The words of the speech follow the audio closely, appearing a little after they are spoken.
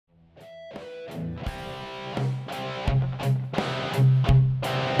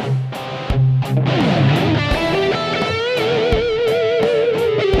Hello.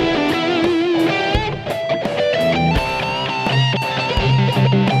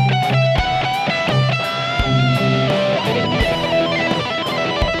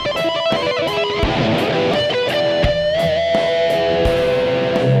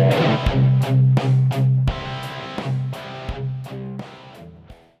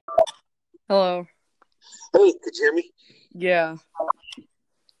 Hey, could you hear me? Yeah.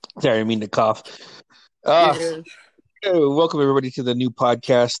 Sorry, I mean to cough. You're Uh, good. Welcome everybody to the new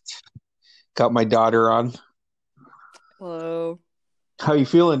podcast. Got my daughter on. Hello. How you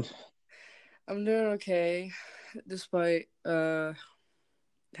feeling? I'm doing okay, despite having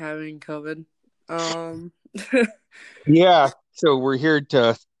COVID. Um. Yeah, so we're here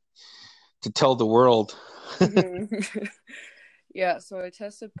to tell the world. Yeah. So I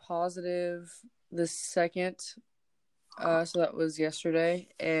tested positive the second. So that was yesterday,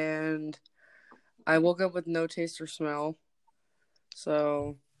 and I woke up with no taste or smell.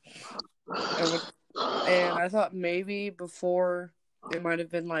 So and I thought maybe before it might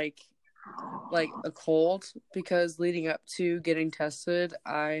have been like a cold, because leading up to getting tested,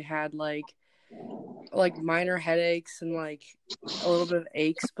 I had like minor headaches and like a little bit of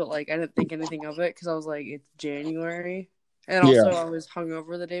aches, but like I didn't think anything of it because I was like, it's January, and Yeah. also I was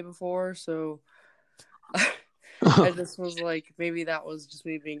hungover the day before, so I just was like, maybe that was just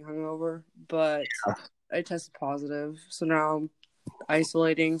me being hungover. But I tested positive, so now I'm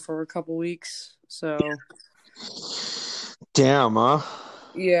isolating for a couple weeks. So Damn, huh?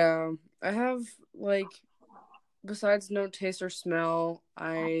 yeah, I have like, besides no taste or smell,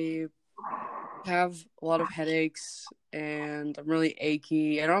 I have a lot of headaches and I'm really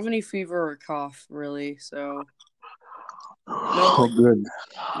achy. I don't have any fever or cough really, so no, Oh, good.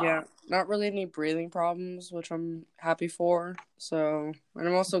 yeah, not really any breathing problems, which I'm happy for. So, and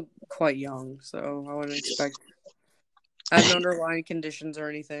I'm also quite young, so I wouldn't expect I have no underlying conditions or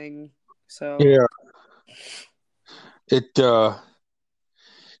anything. So, Yeah, it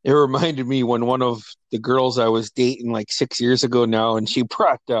it reminded me when one of the girls I was dating like 6 years ago now, and she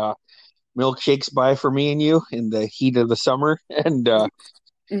brought milkshakes by for me and you in the heat of the summer,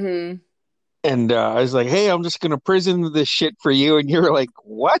 mhm. I was like, "Hey, I'm just gonna prison this shit for you," and you're like,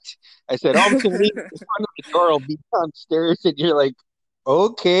 "What?" I said, "Oh, I'm just gonna leave it in front of the door. I'll be downstairs," and you're like,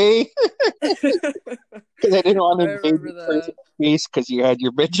 "Okay," because I didn't want to I invade remember your personal that. space because you had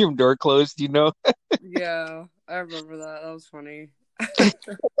your bedroom door closed. Yeah, I remember that. That was funny.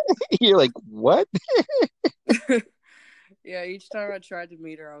 You're like, "What?" Yeah, each time I tried to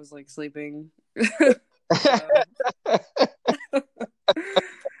meet her, I was like sleeping.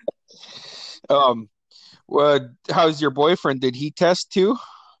 So, um, how's your boyfriend? Did he test too?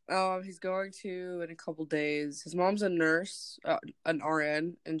 he's going to in a couple days. His mom's a nurse, an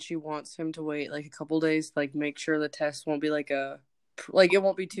RN, and she wants him to wait like a couple days to like make sure the test won't be like it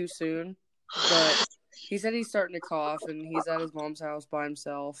won't be too soon. But he said he's starting to cough and he's at his mom's house by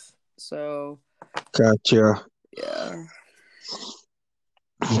himself. So, Gotcha. yeah.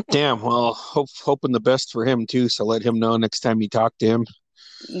 Damn. Well, hoping the best for him too. So let him know next time you talk to him.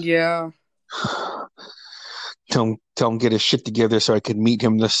 Yeah. Tell him get his shit together so I can meet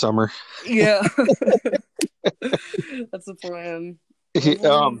him this summer. Yeah. That's the plan.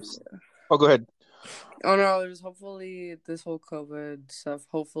 Um. Hopefully. Oh, go ahead. Oh no, there's hopefully this whole COVID stuff.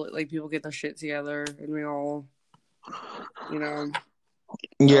 Hopefully, like people get their shit together and we all, you know. Uh,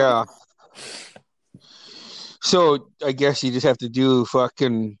 Yeah. So I guess you just have to do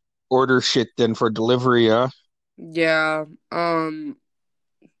fucking order shit then for delivery, huh? yeah.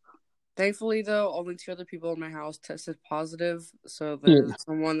 Thankfully though, only two other people in my house tested positive, so Yeah. there's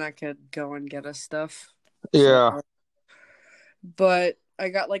someone that could go and get us stuff. So, Yeah. but I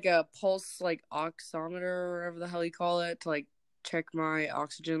got like a pulse like oximeter or whatever the hell you call it to like check my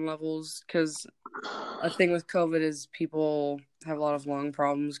oxygen levels, because a thing with COVID is people have a lot of lung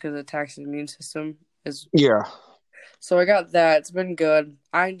problems because it attacks the immune system. Is Yeah. So I got that. It's been good.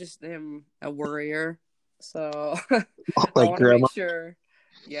 I just am a worrier, so I Like want to make grandma. sure.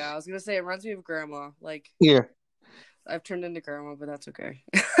 Yeah, I was gonna say it reminds me of grandma. Like Yeah. I've turned into grandma, but that's okay.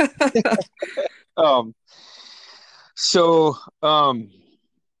 Um. So,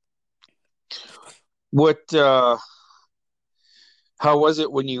 what? How was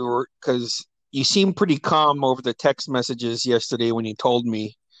it when you were? Because you seemed pretty calm over the text messages yesterday when you told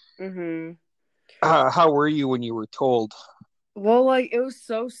me. Mhm. How were you when you were told? Well, like it was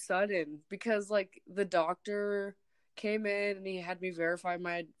so sudden because like the doctor came in and he had me verify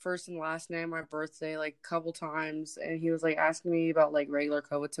my first and last name, my birthday, like a couple times, and he was like asking me about like regular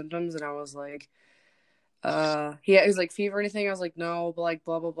COVID symptoms, and I was like, He's like, fever or anything? I was like, no, but like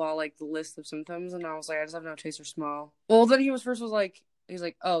blah blah blah, like the list of symptoms, and I was like, I just have no taste or smell. Well, then was like, he's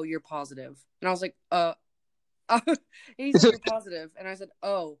like, oh, you're positive, and I was like, he Is said it? you're positive, and I said,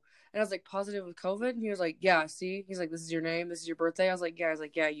 oh, and I was like, positive with COVID, and he was like, yeah, see, he's like, this is your name, this is your birthday. I was like,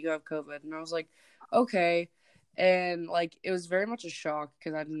 yeah, you have COVID, and I was like, okay, and like it was very much a shock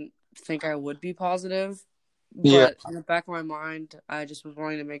because I didn't think I would be positive. Yeah, But in the back of my mind, I just was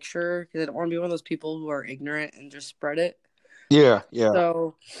wanting to make sure because I don't want to be one of those people who are ignorant and just spread it. yeah, yeah.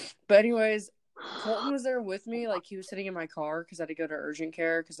 So, but anyways, Colton was there with me. Like he was sitting in my car because I had to go to urgent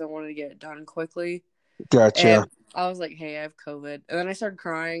care because I wanted to get it done quickly. Gotcha. And I was like, "Hey, I have COVID," and then I started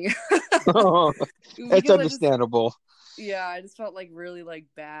crying That's because understandable. yeah, I just felt like really like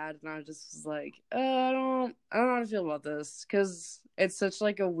bad, and I just was like, I don't know how to feel about this because it's such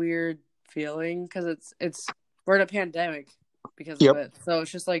like a weird feeling because we're in a pandemic because of Yep, it, so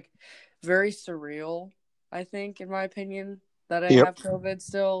it's just like very surreal. I think, in my opinion, that I yep. have COVID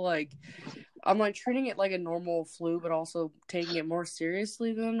still. Like I'm like treating it like a normal flu, but also taking it more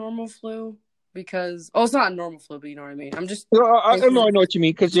seriously than a normal flu because it's not a normal flu, but you know what I mean. I'm just No, I know, I taking. know what you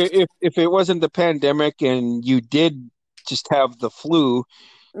mean. Because if it wasn't the pandemic and you did just have the flu,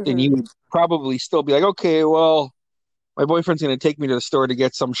 then you Mhm. would probably still be like, okay, well, my boyfriend's gonna take me to the store to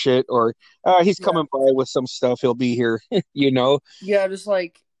get some shit, or he's Yeah. coming by with some stuff. He'll be here, you know. Yeah, just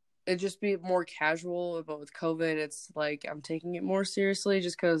like it just be more casual, but with COVID, it's like I'm taking it more seriously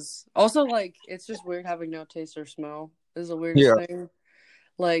just because also like it's just weird having no taste or smell is the weirdest Yeah. thing.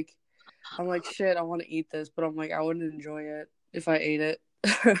 Like I'm like shit, I want to eat this, but I'm like I wouldn't enjoy it if I ate it.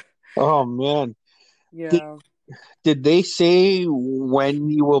 Oh man. Did Yeah. did they say when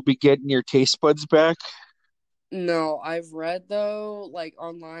you will be getting your taste buds back? No, I've read though, like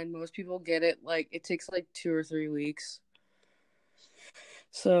online, most people get it like it takes like 2 or 3 weeks.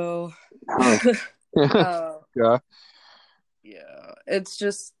 So, Oh. uh, Yeah. yeah, it's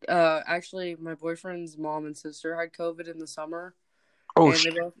just actually my boyfriend's mom and sister had COVID in the summer, Oh and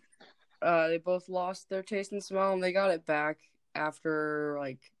shit. they both lost their taste and smell, and they got it back after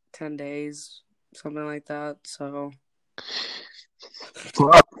like 10 days, something like that. So,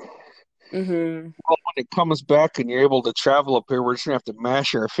 Fuck. hmm Well, when it comes back and you're able to travel up here, we're just gonna have to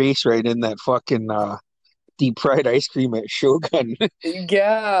mash our face right in that fucking deep fried ice cream at Shogun.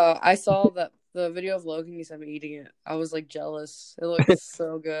 yeah, I saw that the video of Logan. He sent me eating it. I was like jealous. It looked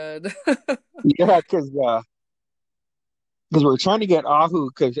so good. Yeah, because we're trying to get Ahu.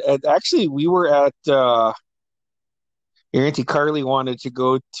 Because actually, we were at your auntie Carly wanted to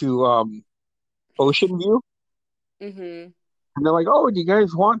go to Ocean View, hmm and they're like, "Oh, do you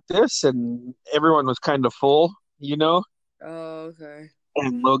guys want this?" And everyone was kind of full, you know. Oh, okay.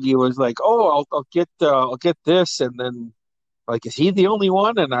 And Logie was like, "Oh, I'll get this," and then like, is he the only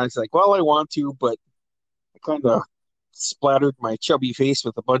one? And I was like, "Well, I want to, but I kind of splattered my chubby face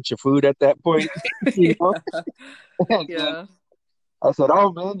with a bunch of food at that point, you know." Yeah. And then Yeah. I said,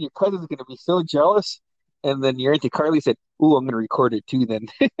 "Oh man, your cousin's gonna be so jealous." And then your auntie Carly said, "Ooh, I'm gonna record it too." Then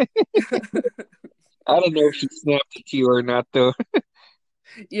I don't know if she snapped it to you or not, though.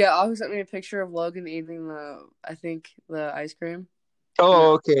 Yeah, Ahu sent me a picture of Logan eating I think the ice cream. And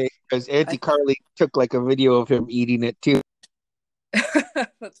Oh, okay. Because Auntie I Carly took like a video of him eating it too.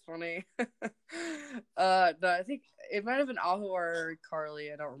 that's funny. No, I think it might have been Ahu or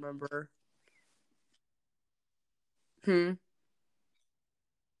Carly. I don't remember. Hmm.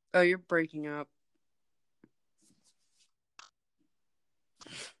 Oh, you're breaking up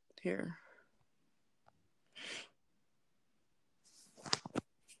here.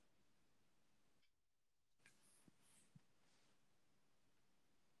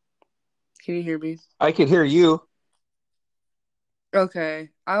 Can you hear me? I could hear you. Okay.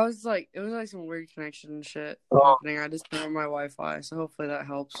 I was like, it was like some weird connection and shit Oh, happening. I just turned on my Wi-Fi, so hopefully that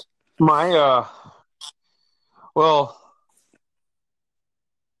helps. my well,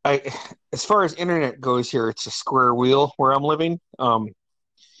 I as far as internet goes here, it's a square wheel where I'm living. It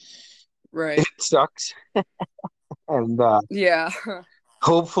Right. sucks, and Yeah.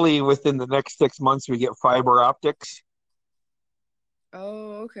 hopefully within the next 6 months we get fiber optics.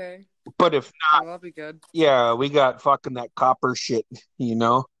 Oh, okay. But if not, Well, that'll be good. yeah, we got fucking that copper shit, you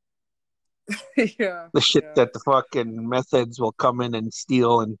know, Yeah. the shit Yeah. that the fucking meth heads will come in and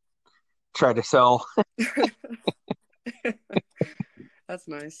steal and try to sell. That's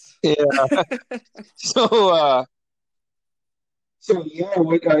nice. Yeah. So, so yeah,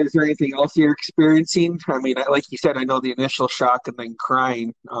 is there anything else you're experiencing? I mean, like you said, I know the initial shock and then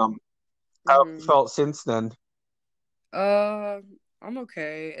crying. How have you hmm felt since then? Uh, I'm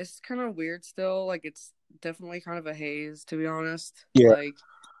okay. It's kind of weird still. Like it's definitely kind of a haze, to be honest. Yeah, Like,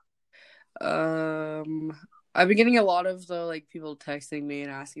 Um, I've been getting a lot of though, like people texting me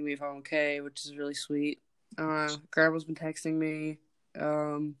and asking me if I'm okay, which is really sweet. Grandma's been texting me.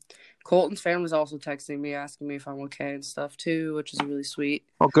 Um, Colton's family's also texting me, asking me if I'm okay and stuff too, which is really sweet.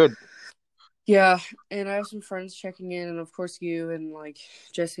 Oh, good. Yeah, and I have some friends checking in, and of course you and like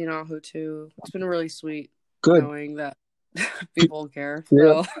Jesse and Ahu too. It's been really sweet Good. knowing that people care.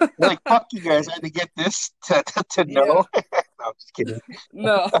 Yeah. So Like, fuck you guys. I had to get this to yeah, know. No, I'm just kidding.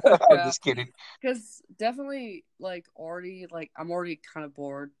 no, I'm yeah. just kidding. Because definitely, like, already, like, I'm already kind of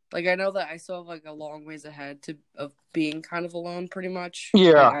bored. Like, I know that I still have, like, a long ways ahead of being kind of alone, pretty much. Like,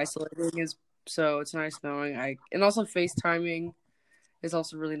 Yeah. isolating is, so it's nice knowing and also FaceTiming is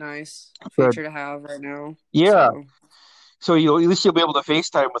also really nice Good. feature to have right now. Yeah. So, So at least you'll be able to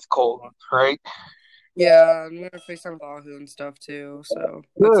FaceTime with Colton, right? yeah, I'm gonna FaceTime with Ahu and stuff, too. So,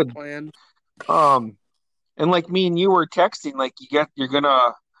 that's the Good. plan. Um, and like me and you were texting, like you're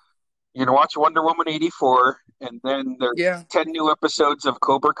gonna watch Wonder Woman 84, and then there's Yeah. 10 new episodes of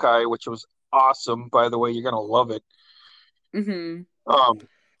Cobra Kai, which was awesome, by the way. You're gonna love it. Mm-hmm. Um,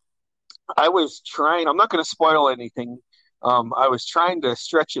 I was trying, I'm not gonna spoil anything. I was trying to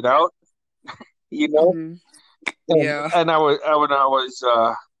stretch it out, you know, Mm-hmm. and Yeah. and I was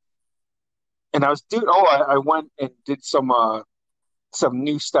doing I went and did some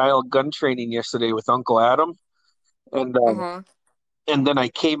new style gun training yesterday with Uncle Adam, and Uh-huh. and then I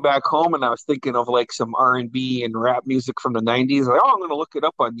came back home and I was thinking of like some R&B and rap music from the 90s. Like, oh, I'm gonna look it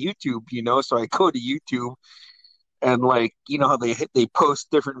up on YouTube, you know. So I go to YouTube and like, you know how they post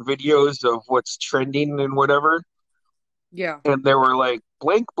different videos of what's trending and whatever. Yeah. And there were like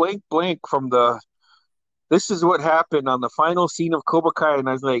blank, blank, blank from the this is what happened on the final scene of Cobra Kai, and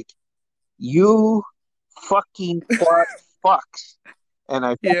I was like, you fucking fucks. And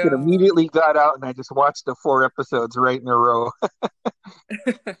I fucking Yeah. immediately got out and I just watched the 4 episodes right in a row.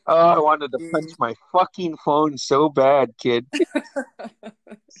 Oh, I wanted to punch my fucking phone so bad, kid.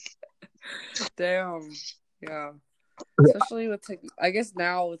 Damn. Yeah. Especially with I guess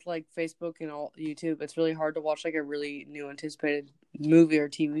now with like Facebook and all YouTube, it's really hard to watch like a really new anticipated movie or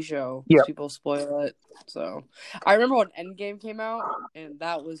TV show Yeah. because people spoil it. So I remember when Endgame came out, and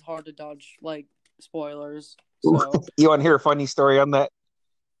that was hard to dodge like spoilers. So You want to hear a funny story on that?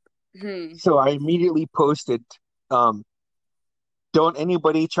 hmm. So I immediately posted, um, don't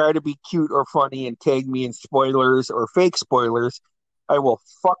anybody try to be cute or funny and tag me in spoilers or fake spoilers. I will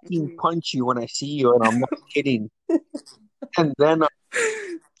fucking Hmm. punch you when I see you, and I'm not kidding. And then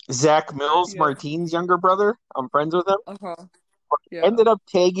Zach Mills, Yeah. Martine's younger brother, I'm friends with him, Uh-huh. Yeah. ended up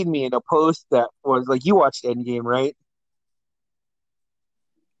tagging me in a post that was like, you watched Endgame, right?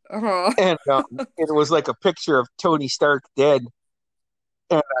 Uh-huh. And it was like a picture of Tony Stark dead.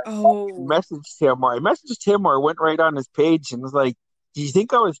 And Oh. I messaged him or went right on his page and was like, do you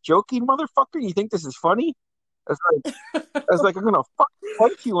think I was joking, motherfucker? You think this is funny? I was like, I'm gonna fucking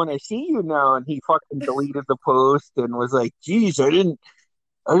punch you when I see you now. And he fucking deleted the post and was like, geez, I didn't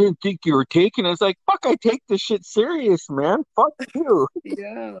think you were taking it. I was like, fuck, I take this shit serious, man. Fuck you.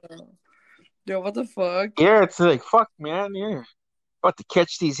 Yeah. Yo, what the fuck? Yeah, it's like, fuck, man. You're about to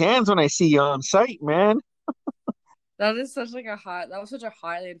catch these hands when I see you on site, man. That is such like that was such a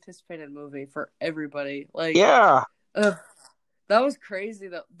highly anticipated movie for everybody. Like, Yeah, ugh, that was crazy.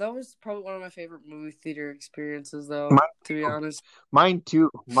 That was probably one of my favorite movie theater experiences, though. mine To be too. honest. Mine too.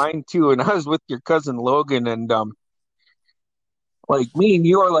 And I was with your cousin Logan, and like me and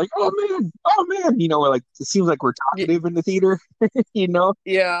you are like, oh man, you know, we're like, it seems like we're talkative in the theater, you know.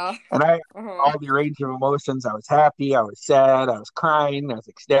 Yeah. And I Uh-huh. all the range of emotions. I was happy, I was sad, I was crying, I was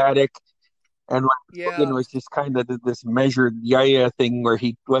ecstatic, and like Logan Yeah. was just kind of this measured yaya thing where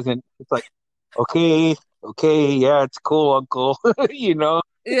he wasn't. It's like, okay, okay, yeah, it's cool, Uncle, you know.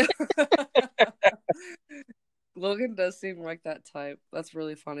 Yeah. Logan does seem like that type. That's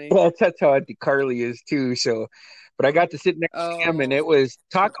really funny. Well, that's how Auntie Carly is too. So, but I got to sit next to him, and Oh, it was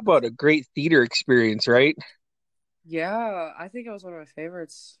talk about a great theater experience, right? yeah. I think it was one of my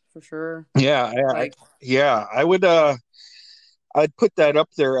favorites for sure. Yeah, Like, yeah. I'd put that up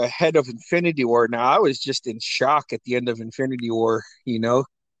there ahead of Infinity War. Now, I was just in shock at the end of Infinity War. You know?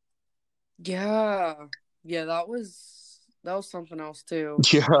 yeah. Yeah, that was something else too.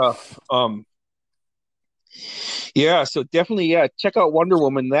 Yeah. Um. Yeah. So definitely, yeah. Check out Wonder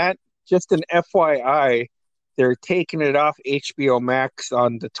Woman. That just an FYI, they're taking it off HBO Max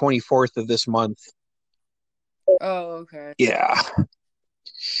on the 24th of this month. Oh, okay. Yeah.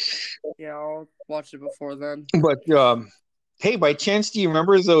 Yeah, I'll watch it before then. But hey, by chance, do you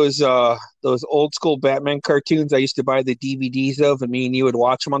remember those old school Batman cartoons I used to buy the DVDs of, and me and you would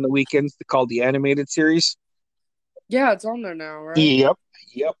watch them on the weekends, called the animated series? Yeah, it's on there now, right? Yep.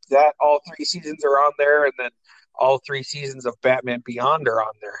 Yep, that all three seasons are on there, and then all three seasons of Batman Beyond are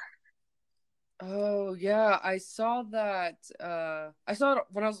on there. Oh yeah, I saw that. I saw it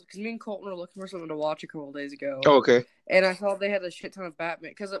when I was because me and Colton were looking for something to watch a couple of days ago, Okay. and I saw they had a shit ton of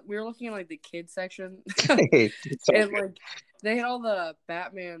Batman because we were looking at like the kids section, It's all and good. like they had all the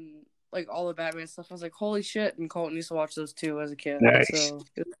Batman, like all the Batman stuff. I was like, holy shit! And Colton used to watch those too as a kid, Nice. so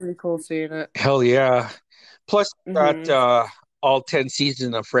it was pretty cool seeing it. Hell yeah. Plus, got Hmm. all 10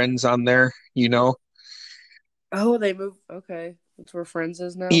 seasons of Friends on there, you know? Oh, they moved. Okay, that's where Friends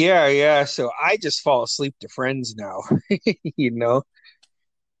is now. Yeah, yeah. So I just fall asleep to Friends now, you know?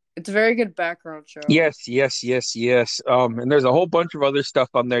 It's a very good background show. Yes, yes, yes, yes. And there's a whole bunch of other stuff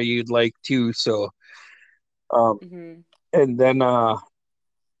on there you'd like too. So, um, Hmm. and then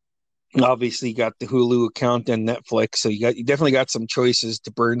obviously you got the Hulu account and Netflix. So you definitely got some choices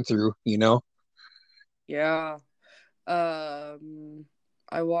to burn through, you know? Yeah.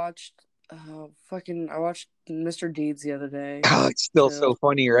 I watched I watched Mr. Deeds the other day Oh, it's still too. so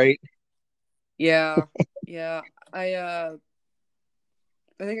funny, right? Yeah. Yeah. I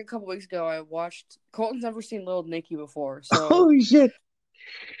think a couple weeks ago I watched Colton's never seen Little Nicky before, so Holy shit.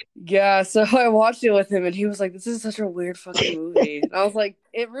 yeah, so I watched it with him and he was like, this is such a weird fucking movie. And I was like,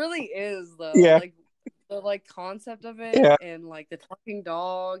 it really is though. Yeah, Like the like concept of it yeah. and like the talking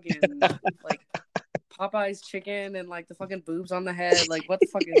dog and like Popeye's chicken and like the fucking boobs on the head. Like what the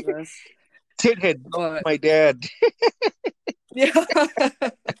fuck is this? Tithead, But my dad. yeah.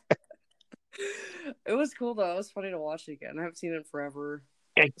 It was cool though. It was funny to watch it again. I haven't seen it in forever.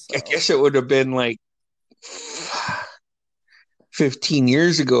 I So guess it would have been like 15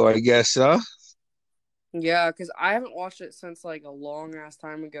 years ago, I guess, huh? yeah, because I haven't watched it since like a long ass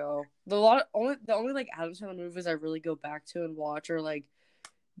time ago. The only like Adam Sandler movies I really go back to and watch are like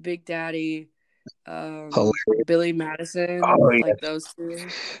Big Daddy, Hilarious. Billy Madison, Oh, like yes. those two.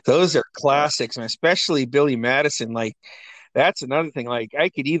 Those are classics, and especially Billy Madison. Like, that's another thing. Like, I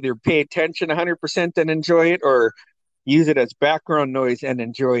could either pay attention 100% and enjoy it or use it as background noise and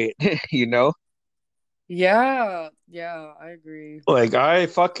enjoy it, you know? Yeah, yeah, I agree. Like, I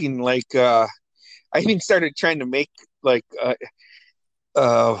fucking like, I even started trying to make like,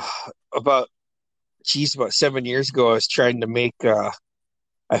 uh, about, geez, about 7 years ago, I was trying to make,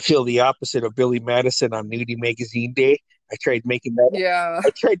 I feel the opposite of Billy Madison on Nudie Magazine Day. I tried making that. Yeah. I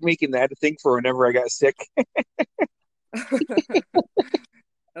tried making that a thing for whenever I got sick.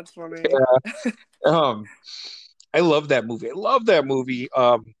 That's funny. Um, I love that movie. I love that movie.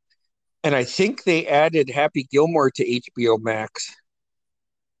 And I think they added Happy Gilmore to HBO Max.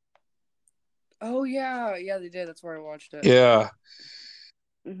 Oh yeah, yeah, they did. That's where I watched it. Yeah,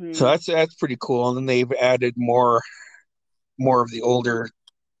 so Hmm. that's pretty cool. And then they've added more of the older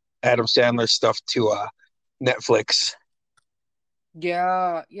Adam Sandler stuff to Netflix.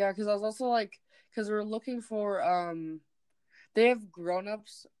 Yeah, yeah, because I was also like, because we are looking for they have Grown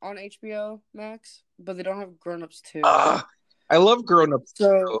Ups on HBO Max, but they don't have Grown Ups 2. Ah, I love Grown Ups.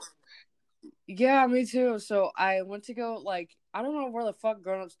 So yeah, me too. So I went to go like I don't know where the fuck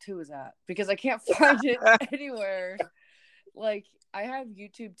Grown Ups 2 is at because I can't find it anywhere. Like I have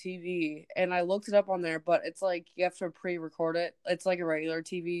YouTube TV and I looked it up on there, but it's like you have to pre-record it. It's like a regular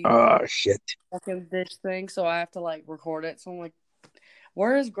TV Oh shit. fucking dish thing, so I have to like record it. So I'm like,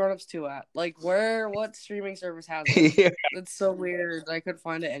 where is Grown Ups 2 at? Like what streaming service has it? Yeah, It's so weird. I couldn't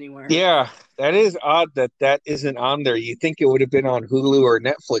find it anywhere. yeah, that is odd that that isn't on there. You think it would have been on Hulu or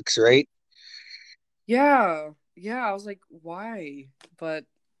Netflix, right? Yeah. Yeah, I was like, why? But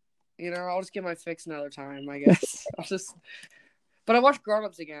I'll just get my fix another time, I guess. But I watched Grown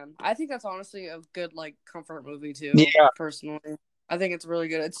Ups again. I think that's honestly a good like comfort movie too, Yeah. personally. I think it's really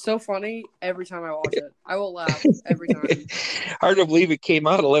good. It's so funny every time I watch it. I will laugh every time. Hard to believe it came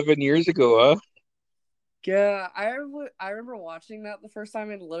out 11 years ago, huh? Yeah, I remember watching that the first time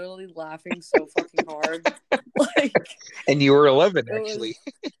and literally laughing so fucking hard. Like And you were 11, it actually.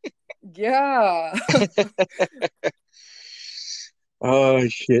 was yeah. Oh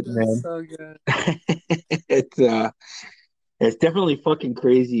shit, It was man. so good. It's it's definitely fucking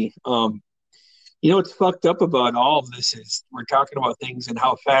crazy. You know what's fucked up about all of this is we're talking about things and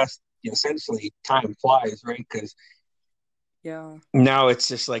how fast essentially time flies, right? Because Yeah. now it's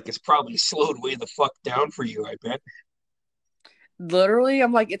just like it's probably slowed way the fuck down for you, I bet. Literally,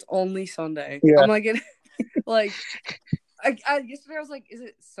 I'm like, it's only Sunday. Yeah, I'm like, like, yesterday I was like, is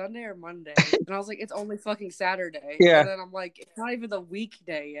it Sunday or Monday? And I was like, it's only fucking Saturday. yeah, And then I'm like, it's not even the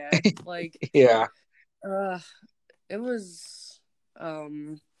weekday yet. Like, yeah. uh, it was,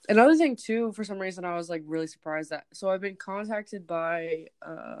 another thing too, for some reason, I was like really surprised that, so I've been contacted by,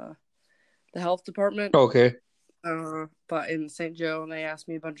 the health department Okay. But in St. Joe, and they asked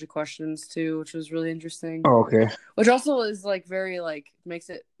me a bunch of questions too, which was really interesting. Oh, okay. Which also is like very like makes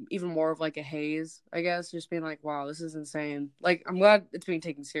it even more of like a haze, I guess. Just being like, wow, this is insane. Like I'm glad it's being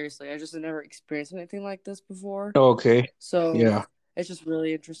taken seriously. I just had never experienced anything like this before, Okay. so Yeah. it's just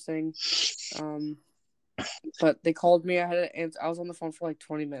really interesting. But they called me. I had to answer. I was on the phone for like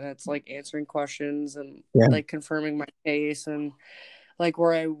 20 minutes, like answering questions and Yeah. like confirming my case and like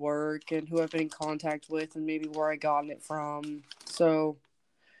where I work and who I've been in contact with and maybe where I gotten it from. So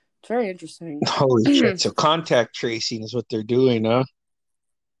it's very interesting. Holy shit. So contact tracing is what they're doing, huh?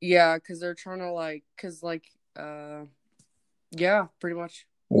 Yeah, because they're trying to yeah, pretty much.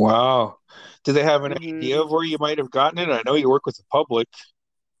 Wow. Do they have an idea Hmm. of where you might have gotten it? I know you work with the public.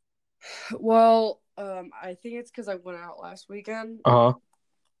 Well, I think it's because I went out last weekend Uh-huh.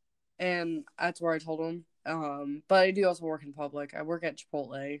 and that's where I told them. But I do also work in public. I work at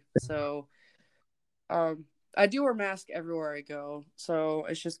Chipotle, so I do wear a mask everywhere I go. So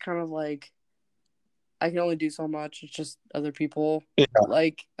it's just kind of like I can only do so much. It's just other people Yeah.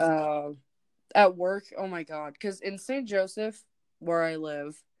 like at work. Oh my god, because in St. Joseph where I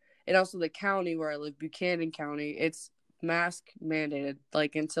live, and also the county where I live, Buchanan County, it's mask mandated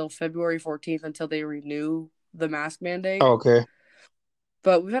like until February 14th until they renew the mask mandate. Okay.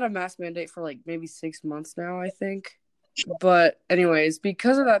 But we've had a mask mandate for like maybe 6 months now, I think. But anyways,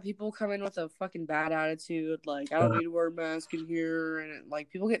 because of that, people come in with a fucking bad attitude. Like, I don't need to wear a mask in here, and like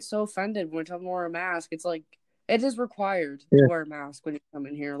people get so offended when I tell them to wear a mask. It's like it is required to Yeah. wear a mask when you come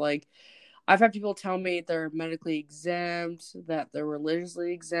in here. Like, I've had people tell me they're medically exempt, that they're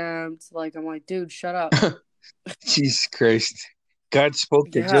religiously exempt. Like, I'm like, dude, shut up. Jesus Christ. God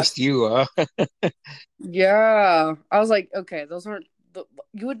spoke to Yeah, just you, huh? yeah. I was like, okay, those aren't.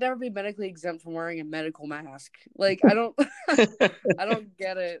 You would never be medically exempt from wearing a medical mask. Like, I don't, I don't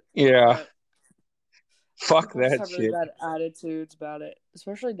get it. Yeah. But Fuck people just that have really shit. bad attitudes about it,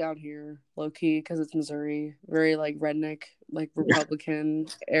 especially down here, low key, because it's Missouri, very like redneck, like Republican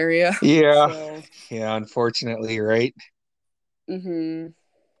area. Yeah. So, Yeah, unfortunately, right? hmm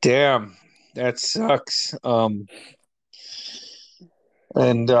Damn. That sucks.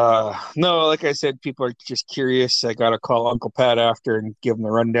 And no, like I said, people are just curious. I gotta call Uncle Pat after and give him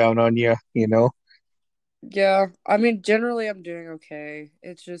the rundown on you, you know? yeah. I mean, generally, I'm doing okay.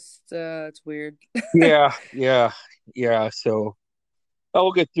 It's just, it's weird. Yeah, yeah, yeah. So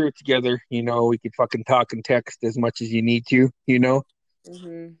we'll get through it together, you know. We could fucking talk and text as much as you need to, you know.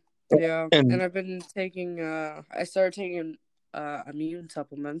 hmm Yeah, And and I've been taking. I started taking immune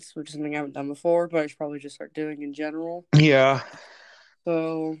supplements, which is something I haven't done before, but I should probably just start doing in general. yeah,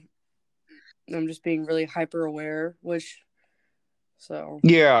 So I'm just being really hyper aware, which so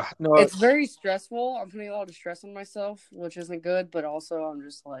yeah, no, it's very stressful. I'm putting a lot of stress on myself, which isn't good. But also, I'm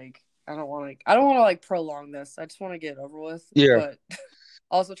just like I don't want to like prolong this. I just want to get it over with, yeah, but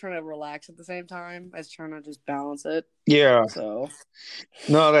also trying to relax at the same time as trying to just balance it. yeah. So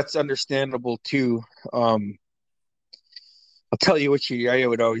No, that's understandable too. Um, I'll tell you what your yaya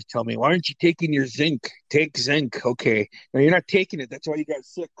would always tell me. Why aren't you taking your zinc? Take zinc. Okay. No, you're not taking it. That's why you got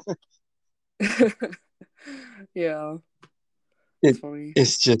sick. yeah, It, that's funny.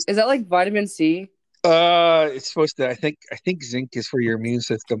 it's just Is that like vitamin C? it's supposed to I think zinc is for your immune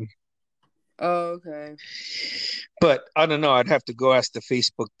system. Oh, okay. But I don't know. I'd have to go ask the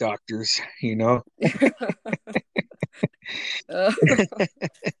Facebook doctors, you know. uh,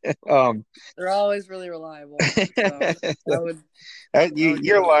 Um they're always really reliable. So I would you're go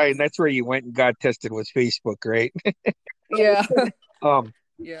there. lying. That's where you went and got tested was Facebook, right? Yeah. Um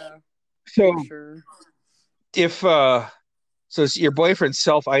Yeah, for so sure. if so it's your boyfriend's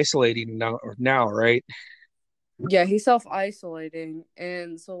self-isolating now, right? Yeah, he's self-isolating.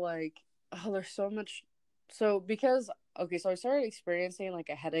 And so like oh there's so much so because okay, so I started experiencing like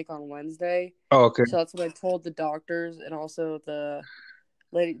a headache on Wednesday. Oh, okay. So that's what I told the doctors and also the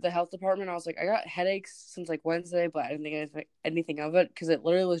health department. I was like, I got headaches since like Wednesday, but I didn't think anything of it because it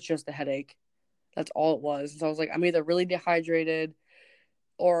literally was just a headache. That's all it was. And so I was like, I'm either really dehydrated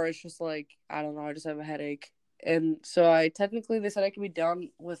or it's just like, I don't know, I just have a headache. And so they said I could be done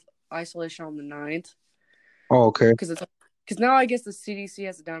with isolation on the 9th Oh, okay. because now I guess the CDC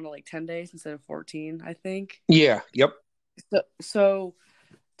has it down to like 10 days instead of 14, I think. Yeah, yep. So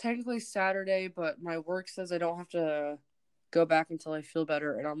technically Saturday, but my work says I don't have to go back until I feel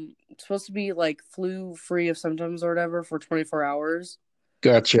better. And I'm supposed to be like flu free of symptoms or whatever for 24 hours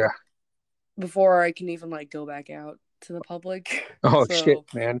Gotcha. before I can even like go back out to the public. Oh shit, So,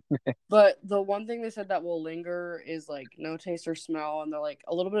 man. but the one thing they said that will linger is like no taste or smell. And they're like,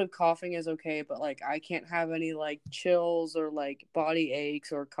 a little bit of coughing is okay, but like I can't have any like chills or like body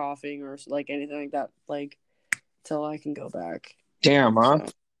aches or coughing or like anything like that. Like till I can go back. Damn, huh?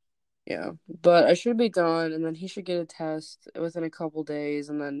 So yeah, but I should be done, and then he should get a test within a couple days,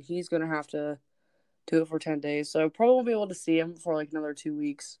 and then he's gonna have to do it for 10 days. So I probably won't be able to see him for like another 2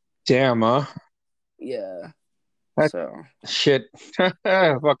 weeks. Damn, huh? Yeah. That So shit.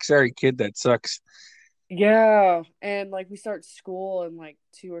 Fuck, sorry, kid. That sucks. yeah, and like we start school in like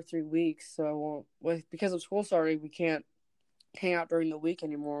 2 or 3 weeks, so I won't with because of school starting, we can't hang out during the week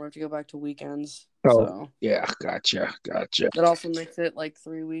anymore. We have to go back to weekends. Oh, So yeah. Gotcha. that also makes it like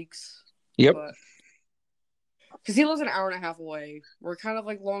 3 weeks. Yep. But because he lives an hour and a half away, we're kind of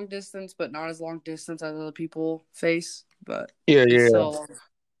like long distance, but not as long distance as other people face. But it's Yeah. still,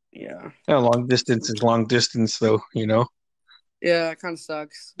 yeah, Yeah, long distance is long distance, though, you know? yeah, it kind of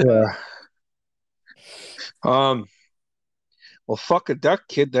sucks. But Yeah. Um, well, fuck a duck,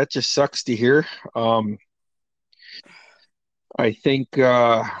 kid. That just sucks to hear. Um, I think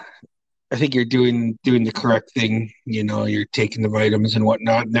I think you're doing the correct thing. You know, you're taking the vitamins and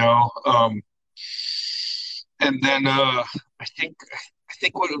whatnot now. And then I think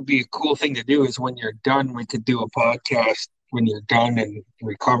what would be a cool thing to do is when you're done, we could do a podcast when you're done and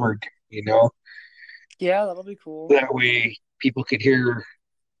recovered, you know? yeah, that'll be cool. That way people could hear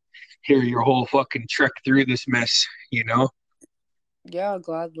your whole fucking trek through this mess, you know? Yeah,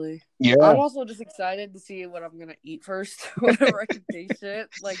 gladly. Yeah. I'm also just excited to see what I'm gonna eat first whenever I can taste it.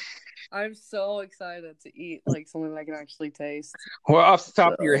 Like, I'm so excited to eat like something that I can actually taste. Well, off the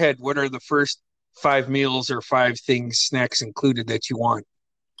top of your So head, what are the first 5 meals or 5 things, snacks included that you want?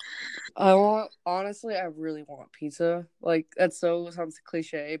 I want honestly, I really want pizza. Like that so sounds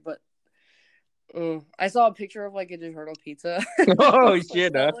cliche, but I saw a picture of like a DiGiorno pizza. I Oh was like,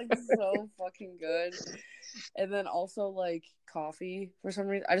 shit, that huh? looks so fucking good. And then also like coffee for some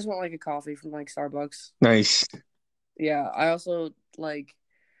reason. I just want like a coffee from like Starbucks. Nice. Yeah, I also like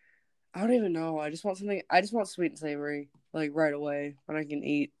I don't even know. I just want something. I just want sweet and savory like right away when I can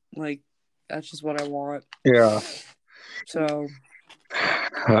eat. Like that's just what I want. Yeah. So.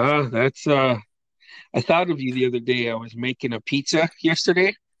 That's I thought of you the other day. I was making a pizza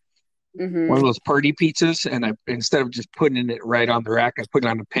yesterday, one of Mhm. those party pizzas, and I instead of just putting it right on the rack, I put it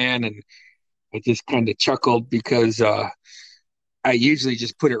on a pan, and I just kind of chuckled because I usually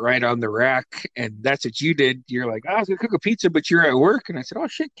just put it right on the rack, and that's what you did. You're like, I was gonna cook a pizza, but you're at work, and I said, oh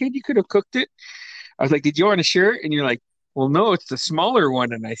shit, kid, you could have cooked it. I was like, did you want to share it? And you're like, well, no, it's the smaller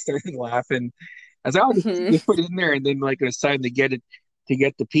one, and I started laughing. I was like, oh, Mhm. just put it in there, and then like it was time to get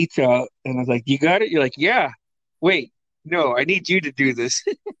the pizza out, and I was like, you got it? You're like, yeah. Wait, no, I need you to do this.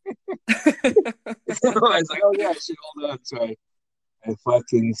 So I was like, oh yeah, shit, hold on. So I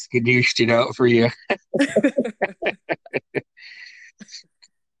fucking skadooshed it out for you.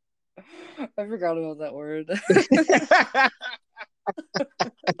 I forgot about that word.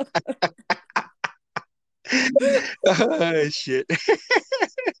 Oh, shit.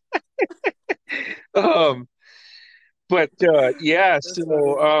 Um, but yeah, That's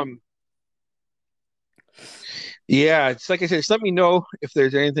funny. yeah, it's like I said, just let me know if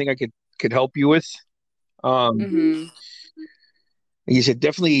there's anything I could help you with. Um, Mhm. you should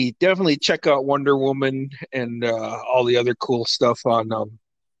definitely check out Wonder Woman and all the other cool stuff on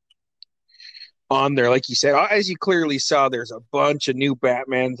there. Like you said, as you clearly saw, there's a bunch of new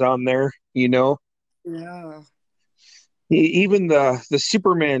Batmans on there. You know, Yeah. even the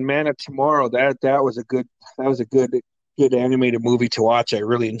Superman Man of Tomorrow that was a good animated movie to watch. I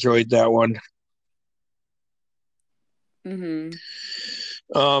really enjoyed that one. Mhm.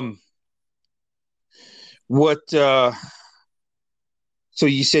 Um, what so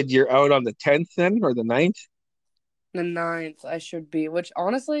you said you're out on the 10th then or the 9th? The ninth, I should be, which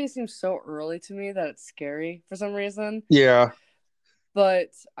honestly seems so early to me that it's scary for some reason. Yeah. But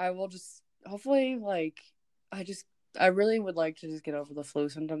I will just hopefully like I just I really would like to just get over the flu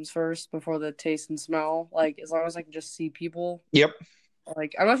symptoms first before the taste and smell. Like as long as I can just see people. Yep.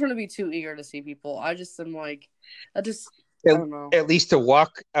 Like I'm not trying to be too eager to see people. I just am like I just I At, don't know. at least to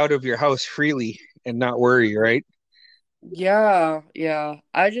walk out of your house freely and not worry, right? Yeah, yeah.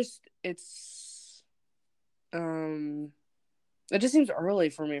 I just um it just seems early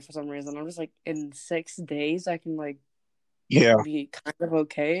for me for some reason. I'm just like in 6 days I can like Yeah. be kind of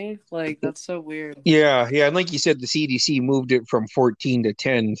okay. Like that's so weird. Yeah. And like you said, the CDC moved it from 14 to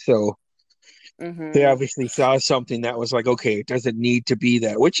 10. So they Mhm. obviously saw something that was like, okay, it doesn't need to be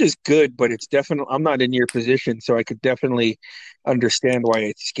that, which is good, but it's definitely, I'm not in your position. So I could definitely understand why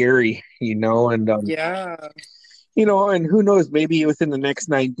it's scary, you know, Yeah. and who knows, maybe within the next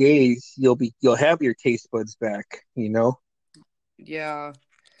 9 days, you'll have your taste buds back, you know? Yeah.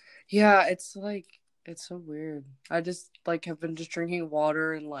 Yeah, it's like It's so weird. I just like have been just drinking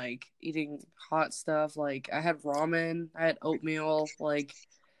water and like eating hot stuff. Like I had ramen, I had oatmeal. Like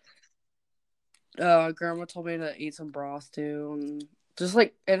grandma told me to eat some broth too, and just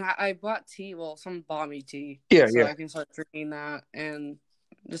like and I bought tea. Well, someone bought me tea, Yeah, so yeah. I can start drinking that. And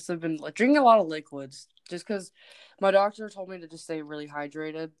just have been like drinking a lot of liquids, just because my doctor told me to just stay really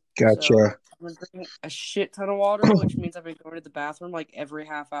hydrated. So Gotcha. I've been drinking a shit ton of water, which means I've been going to the bathroom like every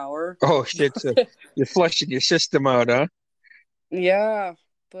half hour. Oh shit, so you're flushing your system out, huh? Yeah,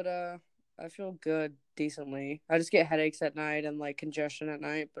 but I feel good decently. I just get headaches at night and like congestion at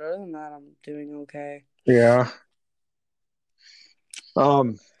night, but other than that, I'm doing okay. Yeah.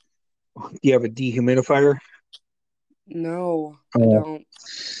 Um, do you have a dehumidifier? No, I Uh, don't.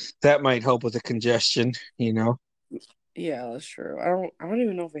 that might help with the congestion, you know? Yeah, that's true. I don't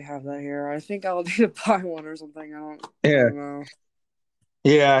even know if we have that here. I think I'll need to buy one or something. I Yeah. don't know.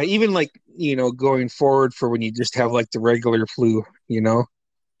 Yeah, even like, going forward for when you just have like the regular flu, you know?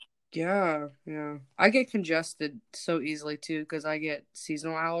 Yeah, yeah. I get congested so easily too because I get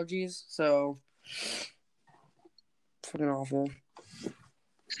seasonal allergies, so fucking awful.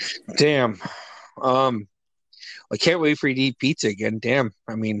 Damn. Um, I can't wait for you to eat pizza again. Damn.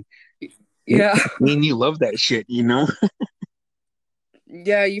 I mean, Yeah. you love that shit, you know?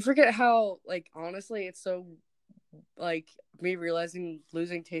 Yeah, you forget how like honestly it's so like me realizing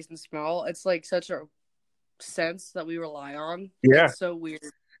losing taste and smell, it's like such a sense that we rely on. Yeah. It's so weird.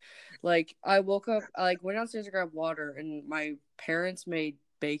 Like I woke up, I like went downstairs to grab water, and my parents made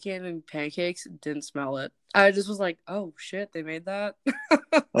bacon and pancakes. Didn't smell it. I just was like, oh shit, they made that.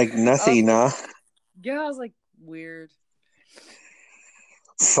 Like I was nothing, like, huh? yeah, I was like weird.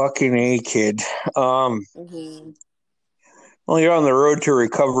 Fucking A, kid. Um, Hmm. well, you're on the road to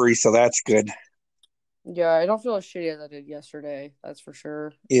recovery, so that's good. Yeah, I don't feel as shitty as I did yesterday. That's for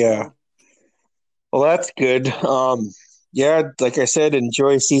sure. Yeah. So Well, that's good. Yeah, like I said,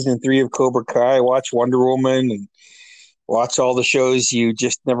 enjoy season 3 of Cobra Kai. Watch Wonder Woman and watch all the shows you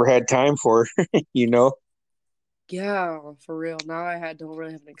just never had time for, you know? yeah, for real. Now don't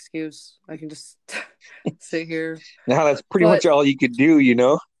really have an excuse. I can just sit here. Now that's pretty much But all you could do, you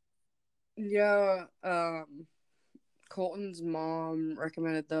know? yeah, Colton's mom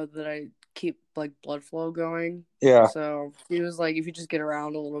recommended though that I keep like blood flow going. Yeah. So he was like, if you just get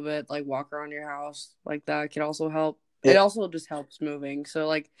around a little bit, like walk around your house, like that can also help. Yeah. It also just helps moving. So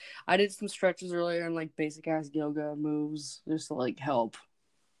like I did some stretches earlier and like basic ass yoga moves just to like help.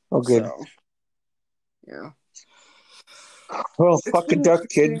 Oh, good. So yeah, Well, it's fuck a been duck,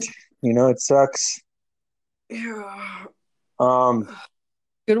 kid. interesting. You know, it sucks. Yeah. Um,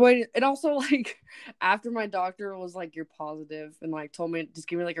 Good way to, and also like after my doctor was like you're positive and like told me just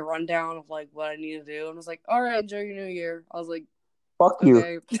give me like a rundown of like what I need to do and was like all right enjoy your new year. I was like fuck you.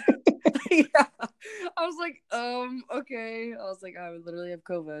 okay. Yeah. I was like okay. I was like I would literally have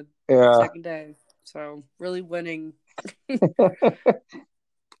COVID Yeah. second day. So really winning.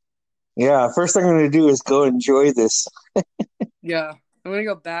 Yeah. First thing I'm going to do is go enjoy this. Yeah. I'm gonna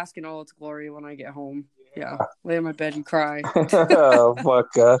go bask in all its glory when I get home. Yeah. Lay in my bed and cry. Oh,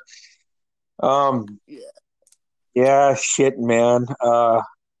 fuck. Um, Yeah. yeah, shit, man.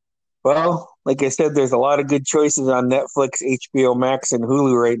 Well, like I said, there's a lot of good choices on Netflix, HBO Max, and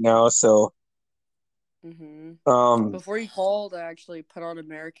Hulu right now. So, Hmm. um, Before you called, I actually put on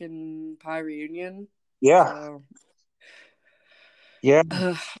American Pie Reunion. yeah, So yeah,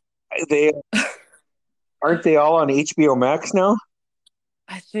 uh, they aren't they all on HBO Max now?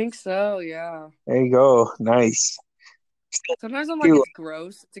 I think so, yeah. There you go. Nice. Sometimes I'm like, Too it's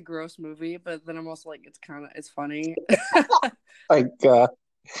gross. It's a gross movie, but then I'm also like, it's funny. like, oh,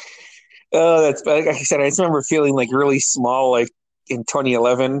 that's like I said. I just remember feeling like really small, like in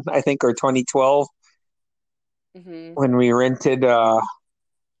 2011, I think, or 2012, Hmm. when we rented.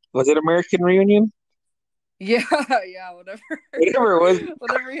 Was it American Reunion? Yeah, yeah, whatever. Whatever it was.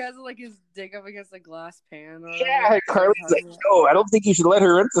 Whenever he has like his dick up against a glass pan or whatever. Yeah, Carly's like, no, I don't think you should let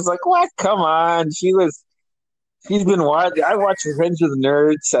her rent this. Like, what? Come on. She's been watching. I watched Revenge of the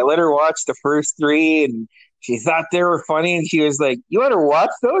Nerds. I let her watch the first three, and she thought they were funny. And she was like, "You let her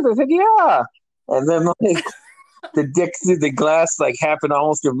watch those?" I said, "Yeah." And then like the dick through the glass like happened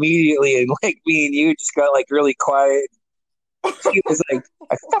almost immediately, and like me and you just got like really quiet. She was like,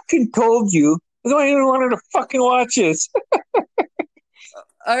 "I fucking told you. I don't even want her to fucking watch this."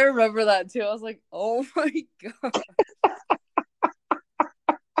 I remember that too. I was like, oh my god.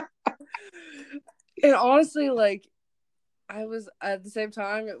 And honestly, like, I was at the same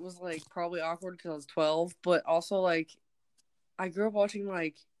time, it was like probably awkward because I was 12, but also like, I grew up watching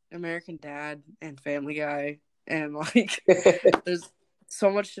like American Dad and Family Guy, and like, there's so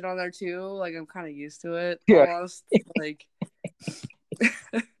much shit on there too. Like I'm kind of used to it Yeah, almost. Like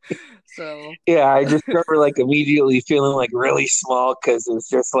so. yeah. I just remember like immediately feeling like really small because it was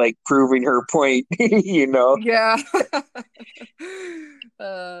just like proving her point, you know. Yeah.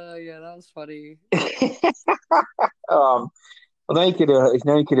 Yeah, that was funny. Um, well, now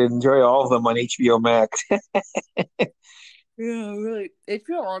you could enjoy all of them on HBO Max. Yeah, really.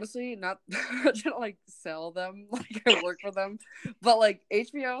 HBO honestly, not to like sell them, like I work for them, but like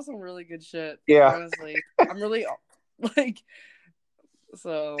HBO has some really good shit. Yeah. Honestly, I'm really like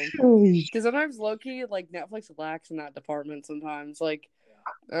so because sometimes low key like Netflix lacks in that department. Sometimes like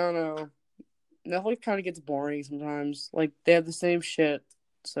I don't know, Netflix kind of gets boring sometimes. Like they have the same shit.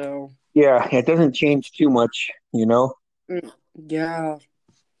 So Yeah, it doesn't change too much, you know. mm, yeah,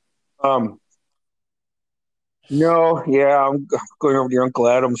 Um, no, yeah, I'm going over to your Uncle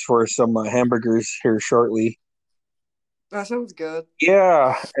Adam's for some hamburgers here shortly. that sounds good.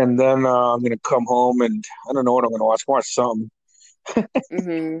 Yeah, and then I'm gonna come home and I don't know what I'm gonna watch. Watch something.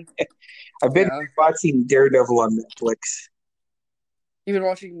 Mm-hmm. I've been Yeah, watching Daredevil on Netflix. you've been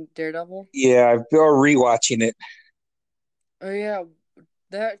watching Daredevil? Yeah, I've been rewatching it. Oh yeah,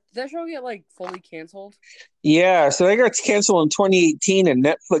 that show get like fully canceled. Yeah, so they got canceled in 2018, and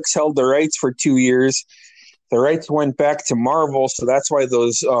Netflix held the rights for 2 years. The rights went back to Marvel, so that's why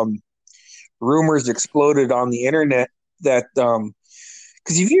those rumors exploded on the internet that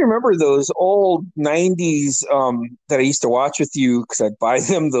because if you remember those old 90s that I used to watch with you because I'd buy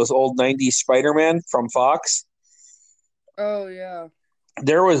them, those old 90s Spider-Man from Fox, Oh yeah.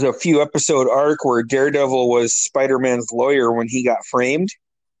 there was a few episode arc where Daredevil was Spider-Man's lawyer when he got framed,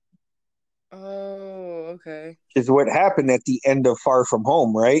 Oh, okay. is what happened at the end of Far From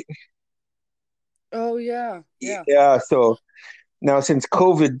Home, right? Oh yeah, yeah, Yeah, so now since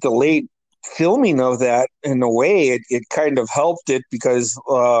COVID delayed filming of that in a way, it kind of helped it because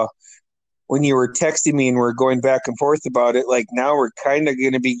when you were texting me and we're going back and forth about it, like now we're kind of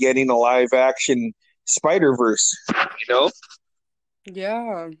going to be getting a live action Spider Verse, you know?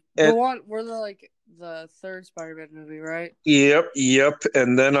 yeah. And The one where the like the third Spider-Man movie, right? yep, yep.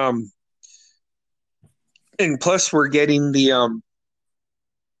 And then and plus we're getting the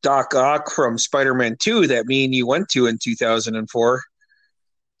Doc Ock from Spider Man 2 that me and you went to in 2004.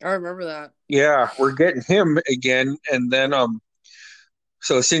 I remember that. Yeah, we're getting him again, and then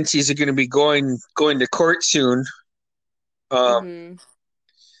so since he's going to be going to court soon, um, Mm-hmm.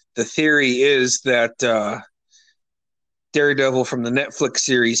 the theory is that Daredevil from the Netflix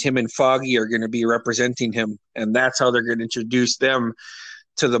series, him and Foggy are going to be representing him, and that's how they're going to introduce them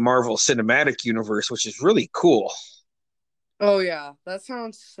to the Marvel Cinematic Universe, which is really cool. Oh yeah, that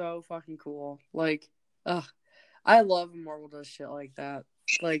sounds so fucking cool. Like, ugh, I love when Marvel does shit like that.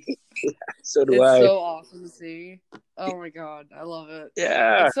 Like, So do it's I. so awesome to see. Oh my god, I love it.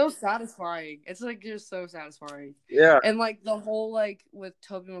 Yeah, It's so satisfying. It's like just so satisfying. yeah, And like the whole like with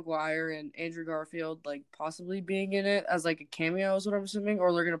Tobey Maguire and Andrew Garfield like possibly being in it as like a cameo is what I'm assuming,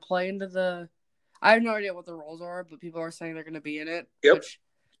 or they're gonna play into the. I have no idea what the roles are, but people are saying they're gonna be in it, yep, which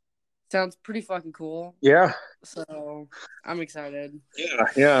sounds pretty fucking cool. yeah, So I'm excited. yeah,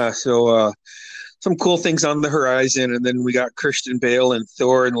 yeah. So some cool things on the horizon, and then we got Christian Bale and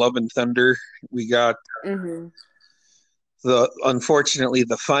Thor and Love and Thunder. We got Mm-hmm. the unfortunately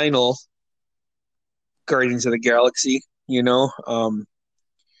the final Guardians of the Galaxy. You know,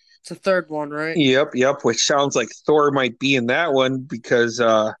 It's a third one, right? yep, yep. Which sounds like Thor might be in that one because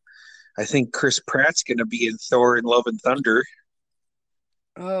I think Chris Pratt's going to be in Thor and Love and Thunder.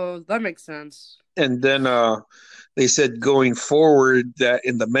 Oh, that makes sense. And then they said going forward that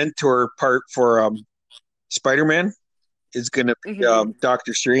in the mentor part for Spider-Man is going to be Mm-hmm.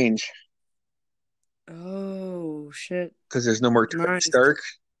 Doctor Strange Oh shit! because there's no more Tony Nice. Stark.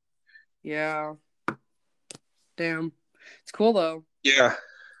 Yeah. Damn. It's cool though. Yeah,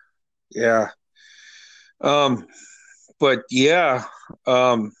 yeah. Um, but yeah,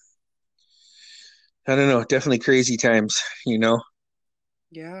 um, I don't know. Definitely crazy times, you know.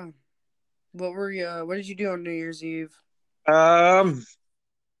 Yeah. What were you? What did you do on New Year's Eve? Um,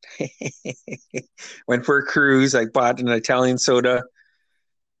 went for a cruise. I bought an Italian soda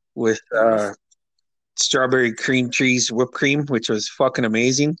with Nice. strawberry cream cheese whipped cream, which was fucking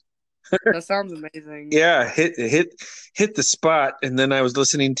amazing. That sounds amazing. Yeah, hit the spot. And then I was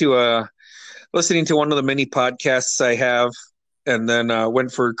listening to one of the many podcasts I have, and then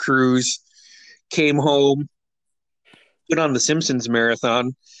went for a cruise, came home, put on the Simpsons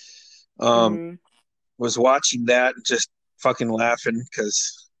marathon. Um, Mm-hmm. was watching that and just fucking laughing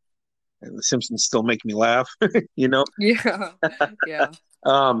because the Simpsons still make me laugh, you know. Yeah. Yeah.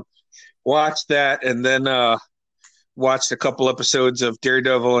 Um, watched that and then watched a couple episodes of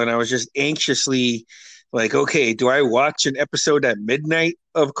Daredevil, and I was just anxiously like, okay, do I watch an episode at midnight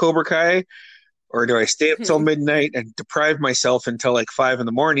of Cobra Kai, or do I stay up till midnight and deprive myself until like 5 in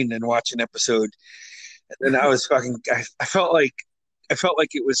the morning and watch an episode? And then I was fucking, I felt like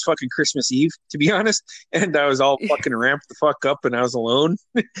it was fucking Christmas Eve, to be honest. And I was all fucking ramped the fuck up, and I was alone,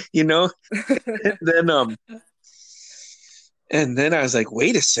 you know. And then I was like,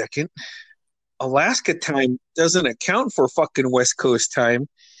 wait a second, Alaska time doesn't account for fucking West Coast time.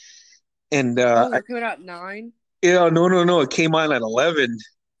 And Oh, they're coming out at 9? no, it came on at 11.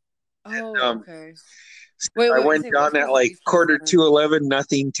 Oh, Um, okay. so Wait, I you're went saying on West at Coast or like East Coast quarter time? to 11,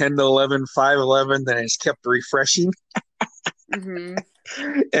 nothing, 10 to 11, 5:11. Then I just kept refreshing. Mm-hmm.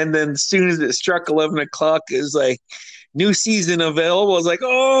 And then as soon as it struck 11 o'clock, it was like, new season available. I was like,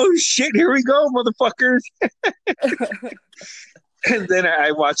 oh shit, here we go, motherfuckers. And then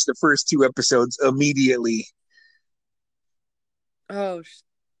I watched the first 2 episodes immediately. Oh,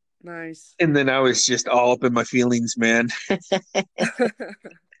 nice. And then I was just all up in my feelings, man.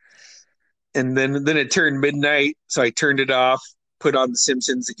 And then it turned midnight, so I turned it off, put on The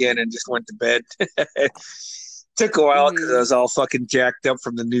Simpsons again, and just went to bed. Took a while because I Mm-hmm. was all fucking jacked up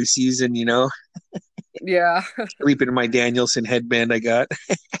from the new season, you know, Yeah. sleeping in my Danielson headband I got.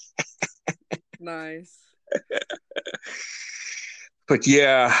 Nice. But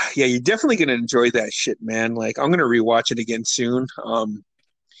yeah, you're definitely gonna enjoy that shit, man. Like I'm gonna rewatch it again soon. Your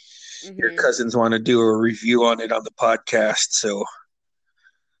Mm-hmm. cousins want to do a review on it on the podcast, so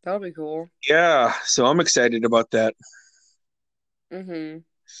That'll be cool. yeah, so I'm excited about that. Mm-hmm.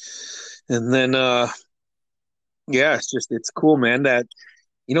 And then yeah, it's cool, man. That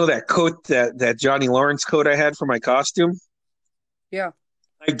that coat, that Johnny Lawrence coat I had for my costume, Yeah.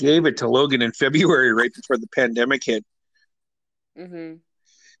 I gave it to Logan in February right before the pandemic hit. Mm-hmm.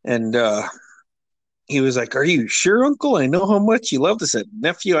 And he was like, "Are you sure, Uncle? I know how much you love this." I said,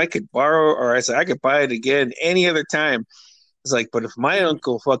 "Nephew, I could borrow," or I said, "I could buy it again any other time." It's like, but if my Mm-hmm.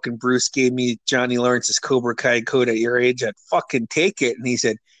 uncle fucking Bruce gave me Johnny Lawrence's Cobra Kai coat at your age, I'd fucking take it. And he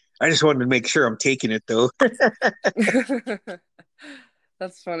said, I just wanted to make sure I'm taking it though.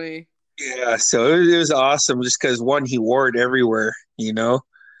 That's funny. Yeah, so it was awesome just because one, he wore it everywhere, you know?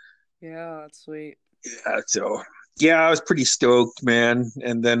 Yeah, that's sweet. Yeah, so yeah, I was pretty stoked, man.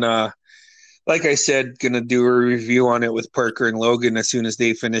 And then like I said, gonna do a review on it with Parker and Logan as soon as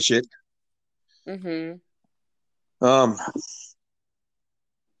they finish it. Mm-hmm. Um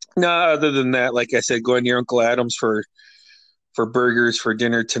no, other than that, like I said, going to your Uncle Adam's for burgers for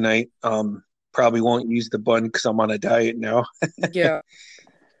dinner tonight. Probably won't use the bun because I'm on a diet now. Yeah.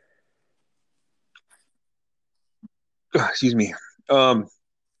 Excuse me. Um,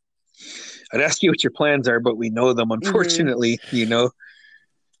 I'd ask you what your plans are, but we know them, Mm-hmm. unfortunately, you know.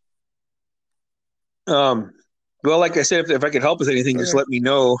 Um, well, like I said, if I could help with anything, just Okay. let me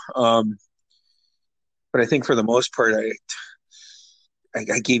know. But I think for the most part,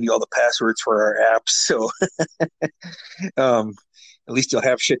 I gave you all the passwords for our apps, so um, at least you'll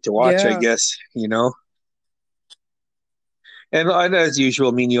have shit to watch, I Yeah. guess, you know. And as usual,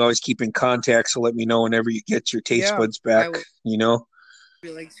 I mean, you always keep in contact, so let me know whenever you get your taste Yeah. buds I back, would you know.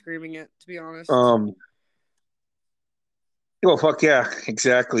 be like screaming it, to be honest. Um, well, fuck yeah,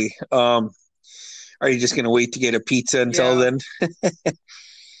 exactly. Are you just gonna wait to get a pizza until Yeah. then?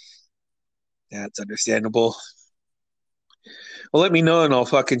 That's understandable. Well, let me know and I'll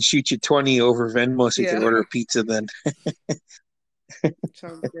fucking shoot you 20 over Venmo so you can Yeah. order a pizza then.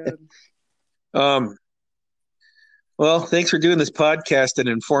 Sounds good. Um, well, thanks for doing this podcast and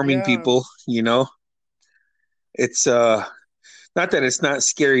informing Yeah. people, you know. It's not that it's not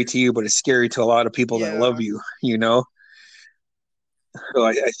scary to you, but it's scary to a lot of people that love Yeah. you, you know. So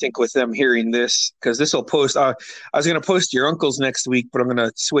I think with them hearing this, because this will post, I was going to post your uncle's next week, but I'm going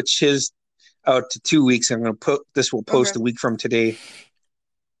to switch his out to 2 weeks. I'm going to put this will post Okay. a week from today,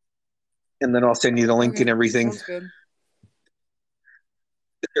 and then I'll send you the link Okay. and everything. Sounds good. Is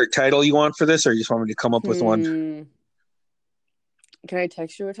there a title you want for this, or you just want me to come up with one? Hmm. Can I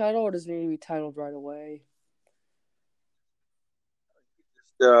text you a title, or does it need to be titled right away?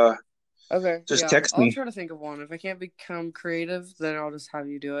 Uh, Okay. just Yeah. text I'll me. try to think of one. If I can't become creative, then I'll just have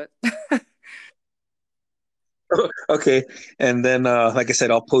you do it. Okay, and then like I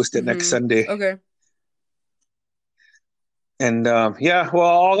said, I'll post it next Mm-hmm. Sunday. Okay. And yeah,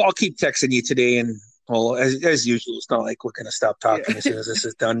 well, I'll keep texting you today, and well, as usual, it's not like we're gonna stop Yeah. talking as soon as this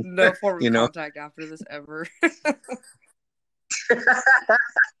is done, No form you of know. contact after this ever.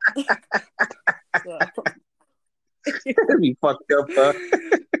 So, It'd be fucked up.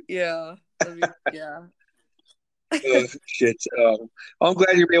 yeah. Yeah. Shit. I'm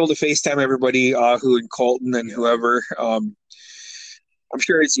glad you're able to FaceTime everybody, Ahu and Colton and Yeah. whoever. I'm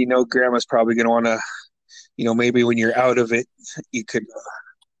sure, as you know, Grandma's probably going to want to, maybe when you're out of it, you could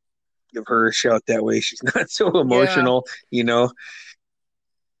give her a shout that way. She's not so Yeah. emotional, you know.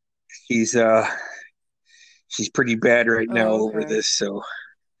 She's she's pretty bad right now Oh, over okay. this, so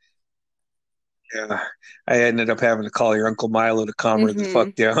yeah. I ended up having to call your Uncle Milo to calm her the Mm-hmm.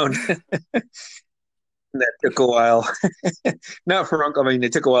 fuck down. That took a while. Not for Uncle. I mean,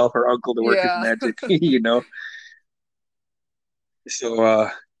 it took a while for Uncle to work his Yeah. magic, So,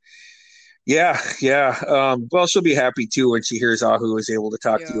 yeah, yeah. Well, she'll be happy too when she hears Ahu was able to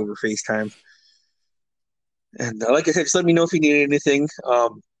talk to you Yeah. over FaceTime. And like I said, just let me know if you need anything.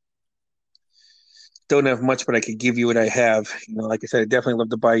 Don't have much, but I could give you what I have. Like I said, I'd definitely love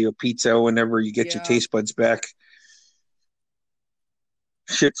to buy you a pizza whenever you get your Yeah. taste buds back.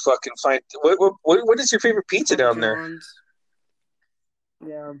 Should fucking find what is your favorite pizza Papa down there? John's.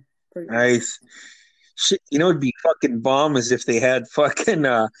 Yeah. Pretty. Nice. Shit, it'd be fucking bomb as if they had fucking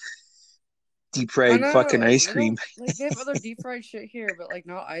deep I fried fucking know. ice They cream. don't like they have other deep fried shit here, but like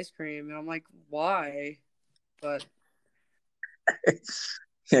not ice cream. And I'm like, why? But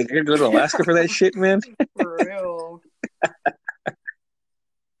Yeah, you're gonna go to Alaska for that shit, man. for real.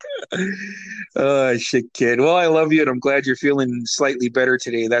 Shit, kid. Well, I love you, and I'm glad you're feeling slightly better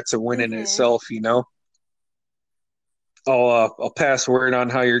today. That's a win in Mm-hmm. itself. I'll pass word on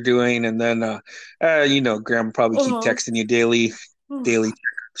how you're doing, and then Graham will probably keep Uh-huh. texting you daily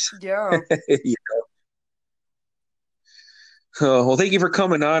Yeah. checkups. Well, thank you for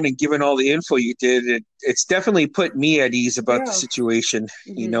coming on and giving all the info you did. It's definitely put me at ease about the Yeah. situation.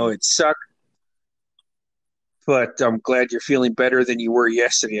 Mm-hmm. It sucked, but I'm glad you're feeling better than you were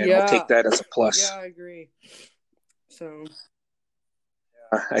yesterday, and I'll Yeah. take that as a Yeah, plus. I agree. So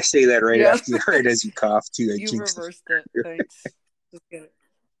I say that right yeah. after, right as you cough too. I You jinxed reversed it. it. Thanks. Just get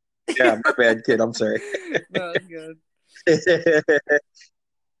Yeah, my bad, kid. it. I'm sorry. No, it's good.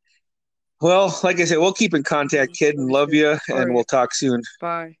 Well, like I said, we'll keep in contact, Mhm. kid, Love and you love too. you, All and we'll right. talk soon.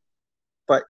 Bye.